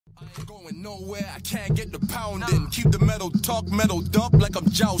I ain't going nowhere, I can't get the pounding. Keep the metal talk, metaled up like I'm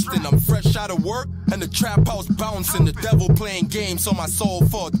jousting. I'm fresh out of work and the trap house bouncing. The devil playing games on my soul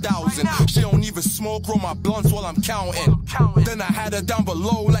for 1,000. She don't even smoke, roll my blunts while I'm counting. Then I had her down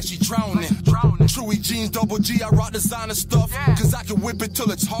below like she drowning. Chewy jeans, double G, I rock designer stuff. Cause I can whip it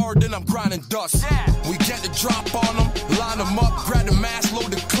till it's hard, then I'm grinding dust. We get the drop on them, line them up, grab the mask,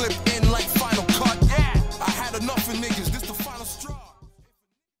 load the clip in like Final Cut. I had enough of niggas, this the final straw.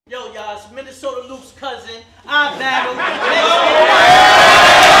 Yo, y'all, it's Minnesota Luke's cousin. I battle.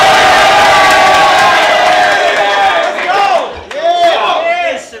 Let's go!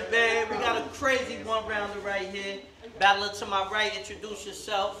 Listen, man, we got a crazy one-rounder right here. Battler to my right, introduce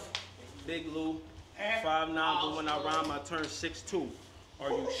yourself. Big Lou, 5'9", but when I rhyme, I turn 6'2". Are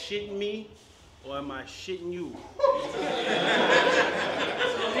you shitting me, or am I shitting you?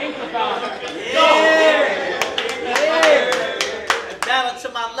 Think about it. Yeah! Battler to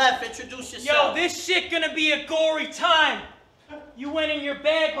my left, introduce yourself. Yo, this shit gonna be a gory time. You went in your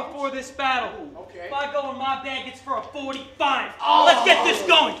bag before this battle. Okay. If I go in my bag, it's for a 45. Oh. Let's get this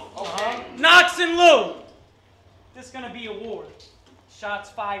going. Okay. Nox and Lou. This is gonna be a war. Shots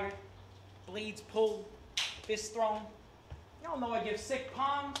fired, blades pulled, fists thrown. Y'all know I give sick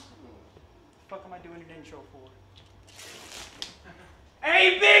palms. What the fuck am I doing an intro for?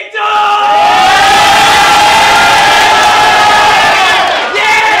 Hey, big dog!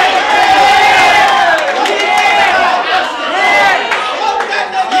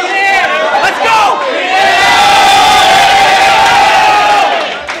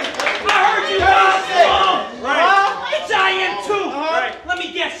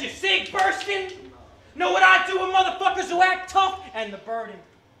 Know what I do with motherfuckers who act tough? And the burden.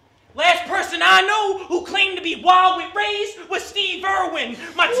 Last person I know who claimed to be wild with Rays was Steve Irwin.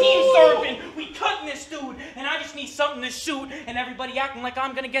 My team serving. We cutting this dude. And I just need something to shoot. And everybody acting like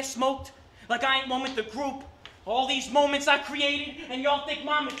I'm gonna get smoked. Like I ain't one with the group. All these moments I created, and y'all think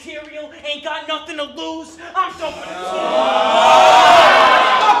my material ain't got nothing to lose? I'm so for the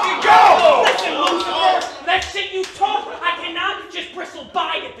fucking go! Listen, Lucifer, that shit you talk, I cannot just bristle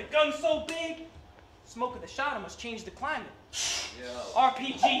by it. The gun's so big. Smoke of the shot, I must change the climate.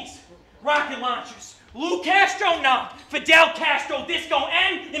 RPGs, rocket launchers, Lou Castro, nah. Fidel Castro, this gon'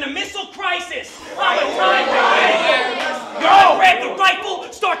 end in a missile crisis. I'm a time Go! Grab the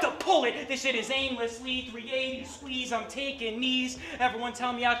rifle, start to pull it. This shit is aimlessly 380 squeeze. I'm taking knees. Everyone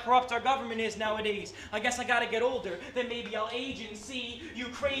tell me how corrupt our government is nowadays. I guess I gotta get older. Then maybe I'll age and see you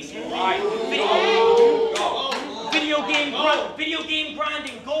crazy. Video game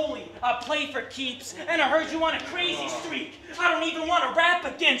grinding goalie. I play for keeps, and I heard you on a crazy streak. I don't even want to rap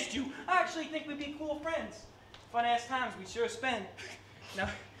against you. I actually think we'd be cool friends. Fun ass times we sure spend. Now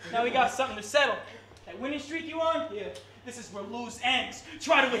we got something to settle. That winning streak you on? Yeah. This is where lose ends.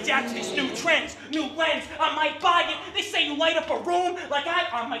 Try to adapt to these new trends, new lens. I might buy it. They say you light up a room like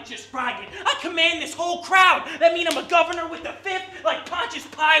I might just ride it. I command this whole crowd. That mean I'm a governor with the fifth, like Pontius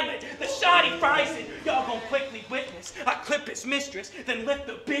Pilate. The shoddy fries it. Y'all gon' quickly witness. I clip his mistress, then lift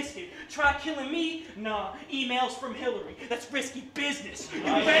the biscuit. Try killing me? Nah. Emails from Hillary. That's risky business. You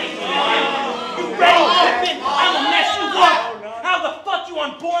ready? You ready, Pippin? I'ma mess you up. How the fuck you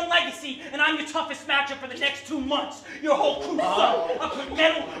on Born Legacy and I'm your toughest matchup for the next 2 months? Your whole crew suck. I put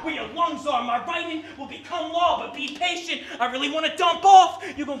metal where your lungs are. My writing will become law, but be patient. I really want to dump off.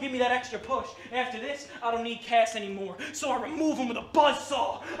 You gonna give me that extra push. After this, I don't need Cass anymore, so I remove him with a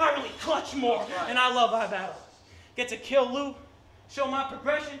buzzsaw. I really clutch more, and I love iBattle. Get to kill Lou, show my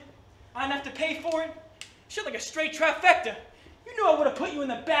progression. I didn't have to pay for it. Shit like a straight trifecta. You knew I would have put you in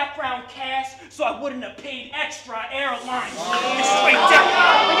the background, Cass, so I wouldn't have paid extra airlines. It's straight Delta.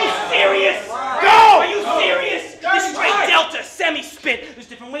 Are you serious? Go! Are you serious? It's straight Delta, semi-spit. There's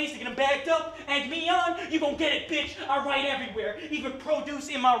different ways to get them bagged up. Egg me on, you gon' get it, bitch. I write everywhere, even produce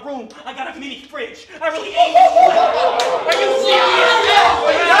in my room. I got a mini fridge. I really aim it. Are you serious?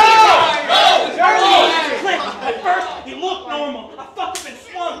 At first, he looked normal. I fucked up and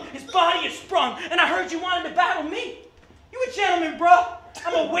swung. His body is sprung, and I heard you wanted to battle me. You a gentleman, bro.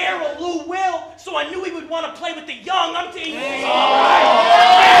 I'm aware of Lou will, so I knew he would want to play with the young. I'm teaming.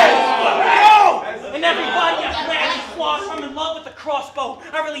 And everybody at Granny Floss, I'm in love with the crossbow.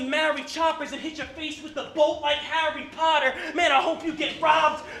 I really marry choppers and hit your face with the bolt like Harry Potter. Man, I hope you get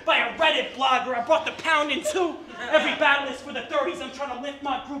robbed by a Reddit blogger. I brought the pound in too. Every battle is for the 30s. I'm trying to lift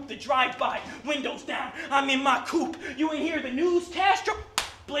my group to drive-by. Windows down. I'm in my coupe. You ain't hear the news, Castro?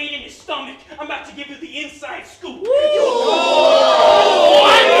 Blade in his stomach. I'm about to give you the inside scoop. What?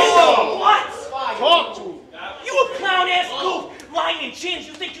 Talk to him. You a clown-ass goof. Lying in chins.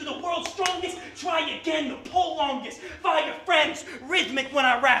 You think you're the world's strongest? Try again. The pull longest. Fire friends. Rhythmic when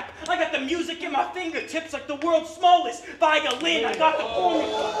I rap. music in my fingertips like the world's smallest violin. I got the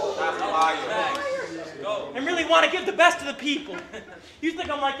formula. And really want to give the best to the people. You think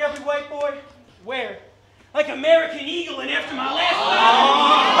I'm like every white boy? Where? Like American Eagle, and after my last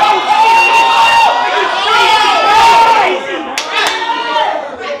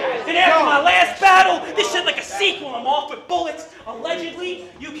and after my last battle, this shit like a sequel. I'm off with bullets. Allegedly,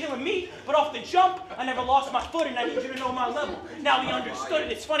 you killing me, but off the jump, I never lost my foot, and I need you to know my level. Now we understood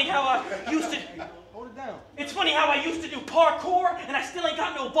it. It's funny how I used to. Hold it down. It's funny how I used to do parkour, and I still ain't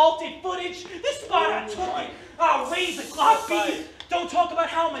got no vaulted footage. This spot I took it. I'll raise the clock beat. Don't talk about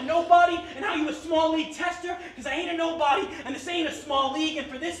how I'm a nobody and how you a small league tester, because I ain't a nobody and this ain't a small league, and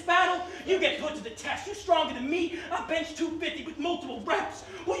for this battle, you get put to the test. You're stronger than me. I bench 250 with multiple reps.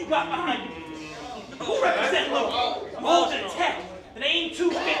 Who you got behind you? Who represent low? I'm holding a tech. And aim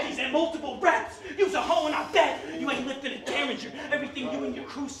 250s and multiple reps. Use a hoe and I bet you ain't lifting a Derringer. Everything you and your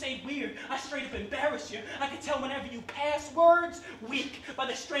crew say weird. I straight up embarrass you. I can tell whenever you pass words weak by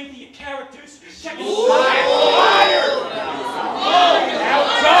the strength of your characters. Check it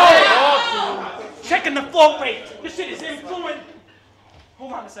Checking the flow rate. This shit is influent.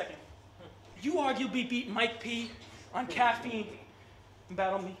 Hold on a second. You arguably beat Mike P on caffeine and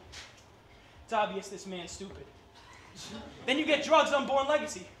battle me. It's obvious this man's stupid. Then you get drugs on Born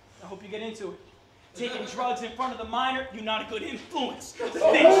Legacy. I hope you get into it. Taking drugs in front of the minor, you're not a good influence. The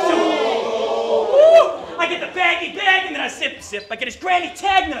thing's I get the baggy bag and then I sip. I get his granny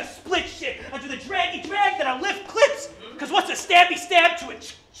tag and then I split shit. I do the draggy drag, then I lift clips. Cause what's a stabby stab to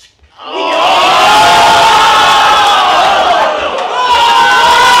it?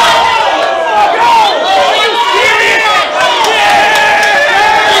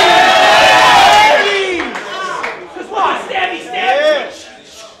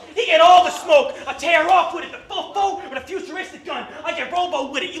 Tear off with it, the fofo with a futuristic gun. I get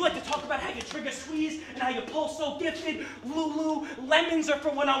robo with it. You like to talk about how your trigger squeeze and how your pulse so gifted. Lulu, lemons are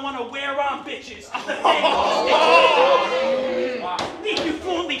for when I want to wear on bitches. Leave you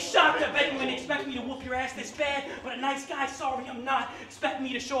fluently shocked. I bet you wouldn't expect me to whoop your ass this bad, but a nice guy, sorry I'm not. Expect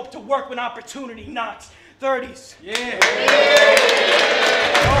me to show up to work when opportunity knocks. 30s. Yeah.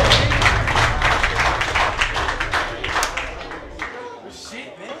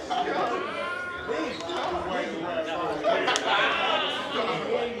 Shit, man.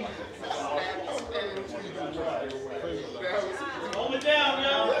 Hold it down,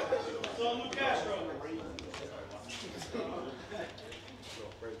 yo. It's on Castro.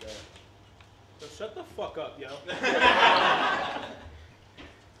 So shut the fuck up, yo.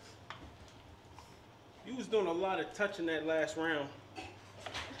 You was doing a lot of touching that last round.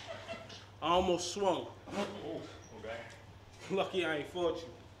 I almost swung. Lucky I ain't fought you.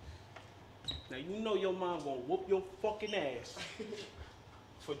 Now you know your mom gonna whoop your fucking ass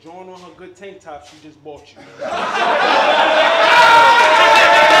for drawing on her good tank top she just bought you.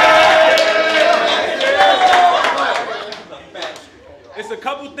 It's a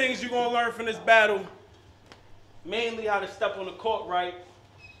couple things you're gonna learn from this battle. Mainly how to step on the court right.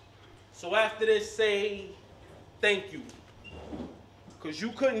 So after this, say thank you. Cause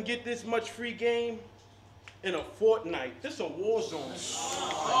you couldn't get this much free game in a fortnight. This a war zone. This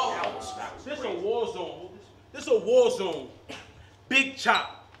a war zone. This a war zone. Big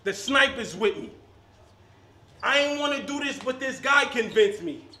chop. The sniper's with me. I ain't want to do this, but this guy convinced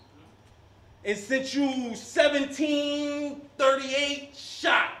me. And since you 1738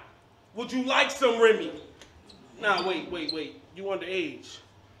 shot, would you like some Remy? Nah, wait. You underage.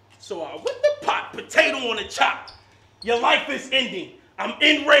 So I whip the pot, potato on the chop. Your life is ending. I'm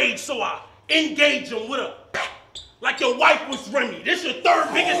enraged, so I engage him with a like your wife was Remy. This your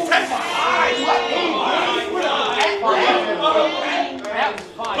third biggest test.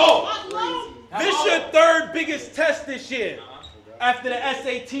 This your third biggest test this year, after the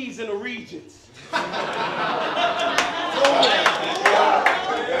SATs and the Regents. Talk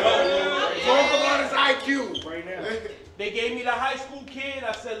about his IQ right now. They gave me the high school kid.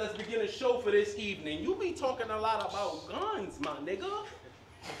 I said, let's begin a show for this evening. You be talking a lot about guns, my nigga.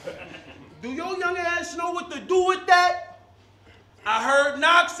 Do your young ass know what to do with that? I heard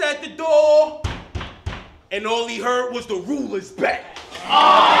knocks at the door, and all he heard was the ruler's back.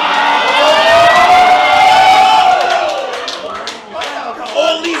 All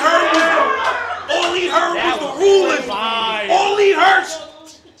he heard was the ruler's back. All he heard,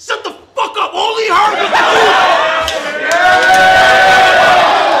 shut the fuck up. All he heard was the ruler's back.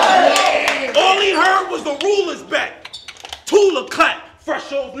 All he heard was the ruler's back. Tula clap.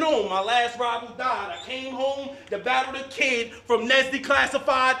 Fresh off known, my last rival died. I came home to battle the kid from Nesdy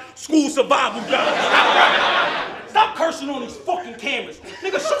Classified School Survival Guide. Stop cursing on these fucking cameras.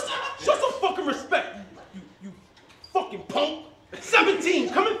 Nigga, shut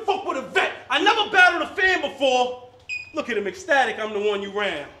static, I'm the one you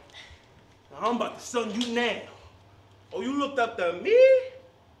ran. Now I'm about to sun you now. Oh, you looked up to me?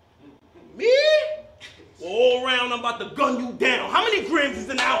 Me? Well, all around, I'm about to gun you down. How many grams is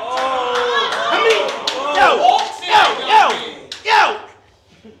an ounce? How many? Yo!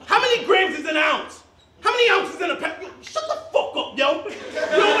 How many grams is an ounce? How many ounces in a pack? Shut the fuck up, yo. We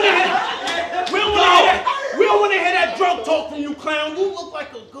don't want to hear that drunk talk from you, clown. You look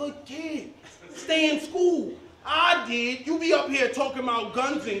like a good kid. Stay in school. I did. You be up here talking about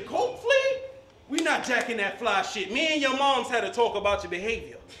guns and coke, flea? We not jacking that fly shit. Me and your moms had a talk about your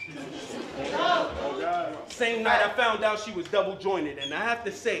behavior. Same night I found out she was double jointed, and I have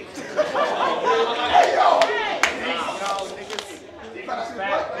to say,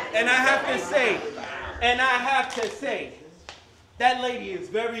 that lady is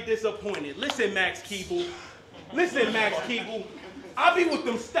very disappointed. Listen, Max Keeble. I be with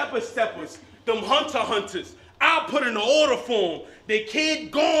them steppers, them hunters. I'll put in an order for him. The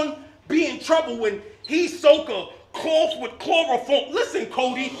kid gone be in trouble when he soak a cloth with chloroform. Listen,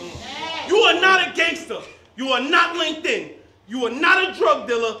 Cody, you are not a gangster. You are not LinkedIn. You are not a drug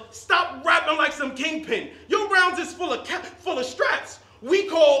dealer. Stop rapping like some kingpin. Your rounds is full of straps. We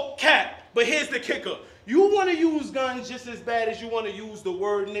call cap, but here's the kicker. You want to use guns just as bad as you want to use the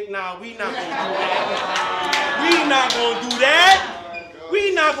word Nick. Nah, we not going to do that.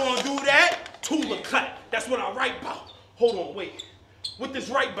 Tool of clap. That's what I write about. Hold on, wait. What this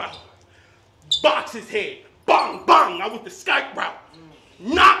right about? Box his head. Bang, bang. I went the Skype route.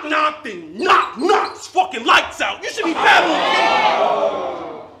 Knock, knock, then knock, knocks. Fucking lights out. You should be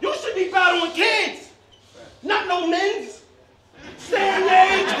battling kids. Not no men's. Stay in your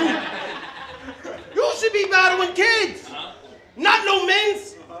age group. You should be battling kids. Not no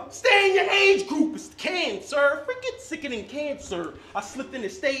men's. Stay in your age group. It's cancer. Forget sickening cancer. I slipped into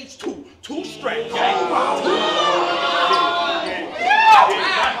stage 2. 2 straps.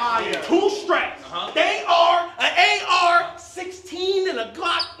 2 straps. They are an AR-16 and a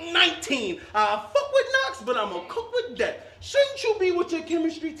Glock 19. I fuck with Knox, but I'm a cook with that. Shouldn't you be with your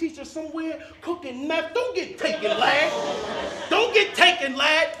chemistry teacher somewhere cooking meth? Don't get taken,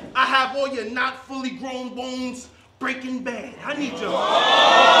 lad. I have all your not fully grown bones Breaking Bad. I need your...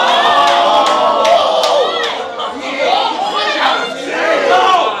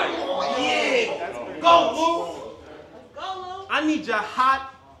 Go, Lou. I need your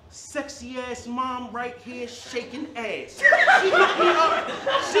hot, sexy ass mom right here shaking ass.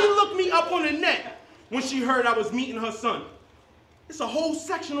 She looked me up on the net when she heard I was meeting her son. It's a whole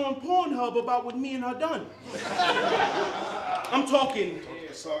section on Pornhub about what me and her done. I'm talking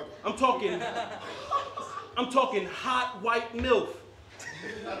hot white MILF.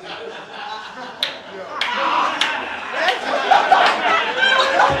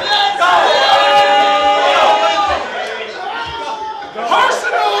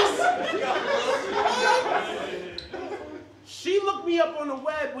 Personals! She looked me up on the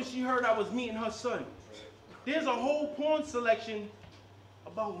web when she heard I was meeting her son. There's a whole porn selection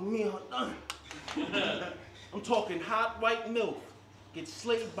about me and her son. I'm talking hot white MILF. Get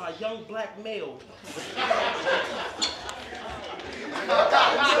slayed by young black male.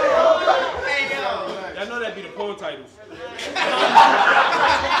 I know that'd be the porn titles.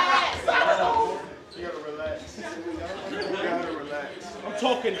 You gotta relax. I'm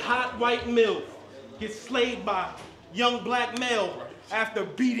talking hot white MILF. Get slayed by young black male after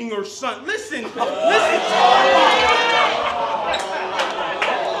beating her son. Listen.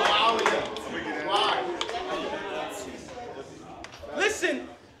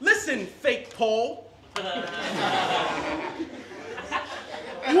 Listen, fake Paul.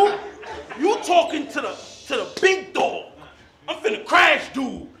 You talking to the big dog. I'm finna crash,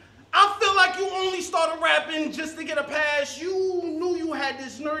 dude. I feel like you only started rapping just to get a pass. You knew you had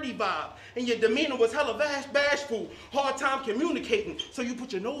this nerdy vibe, and your demeanor was hella bashful, hard time communicating, so you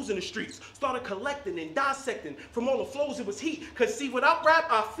put your nose in the streets, started collecting and dissecting. From all the flows, it was heat. Cause see, without rap,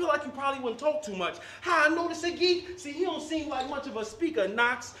 I feel like you probably wouldn't talk too much. How I notice a geek? See, he don't seem like much of a speaker,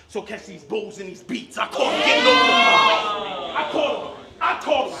 Knox. So catch these bulls and these beats. I call him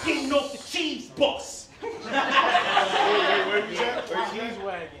getting off the cheese bus.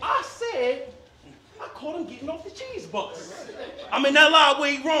 I said, I caught him getting off the cheese bus. I'm in LA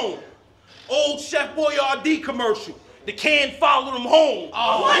where he roam. Old Chef Boyardee commercial. The can followed him home.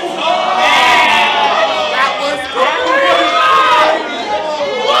 Oh, what? That was good.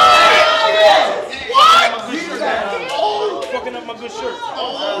 What? Fucking up my good shirt.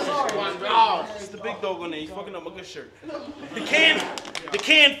 Oh my God. It's the big dog on there. He's fucking up my good shirt. The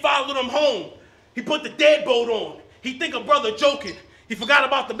can followed him home. He put the deadbolt on. He think a brother joking. He forgot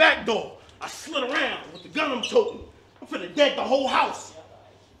about the back door. I slid around with the gun I'm toting. I'm finna dead the whole house.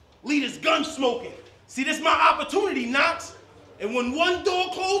 Lead his gun smoking. See, this my opportunity, Knox. And when one door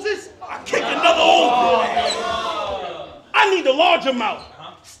closes, I kick another open. I need a large amount.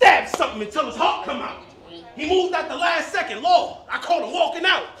 Stab something until his heart come out. He moved at the last second. Lord, I caught him walking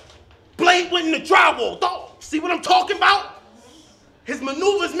out. Blade went in the drywall. Dog, see what I'm talking about? His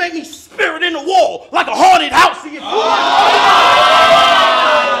maneuvers make me spirit in the wall like a haunted house. See it?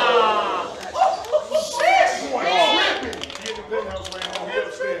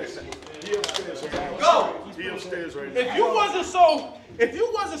 If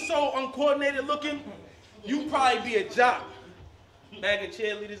you wasn't so uncoordinated looking, you'd probably be a jock. Bag of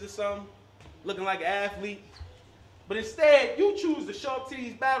cheerleaders or something, looking like an athlete. But instead, you choose to show up to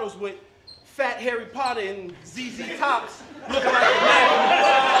these battles with fat Harry Potter and ZZ Tops, looking like an athlete.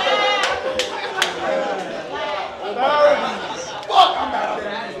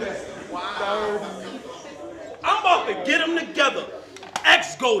 I'm about to get them together.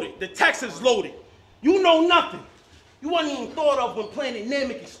 Ex-goated, the Texas loaded. You know nothing. You wasn't even thought of when Planet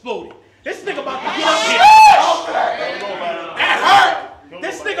Namek exploded. This nigga about to get up here. That hurt.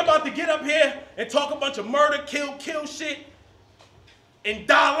 This nigga about to get up here and talk a bunch of murder, kill shit, and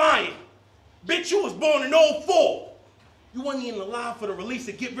die lying. Bitch, you was born in 04. You wasn't even alive for the release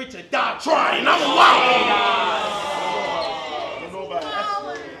of Get Rich or Die Trying. I'm alive.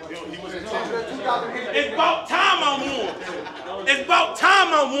 It's about time I'm on. It's about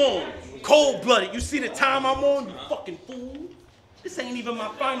time I'm on. Cold-blooded. You see the time I'm on, you fucking fool? This ain't even my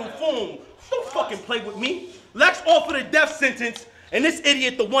final form. Don't fucking play with me. Lex offered a death sentence, and this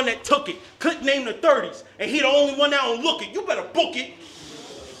idiot the one that took it. Click named the 30s, and he the only one that don't look it. You better book it.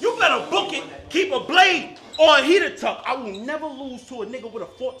 You better book it. Keep a blade or a heater tuck. I will never lose to a nigga with a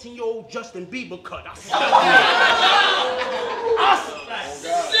 14-year-old Justin Bieber cut.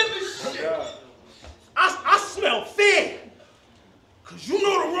 I smell fear. Cause you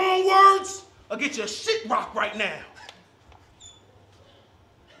know the wrong words, I'll get your shit rocked right now.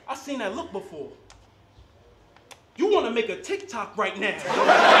 I seen that look before. You wanna make a TikTok right now.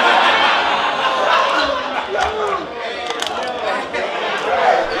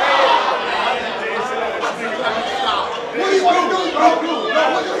 What do you wanna do, bro?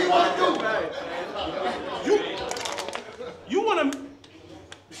 What do you wanna do?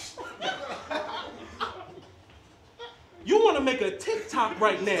 You wanna make a TikTok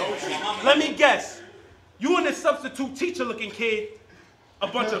right now. Let me guess. You and this substitute teacher looking kid, a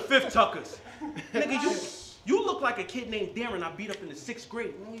bunch of fifth tuckers. Nigga, you look like a kid named Darren I beat up in the 6th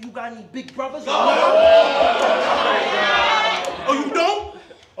grade. You got any big brothers? Oh, you don't?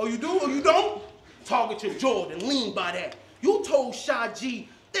 Oh, you do? Oh, you don't? Target your jaw and lean by that. You told Shy G,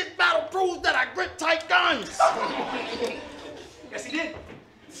 this battle proves that I grip tight guns. Yes, he did.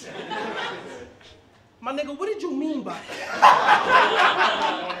 My nigga, what did you mean by that?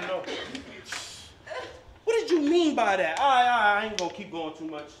 What did you mean by that? I ain't gonna keep going too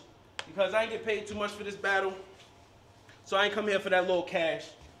much because I ain't get paid too much for this battle. So I ain't come here for that little cash.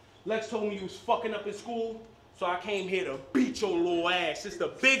 Lex told me you was fucking up in school, so I came here to beat your little ass. It's the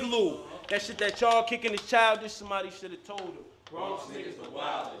big Lou. That shit that y'all kicking is childish. Somebody should have told him. Bronx niggas the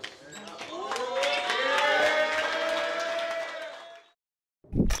wildest.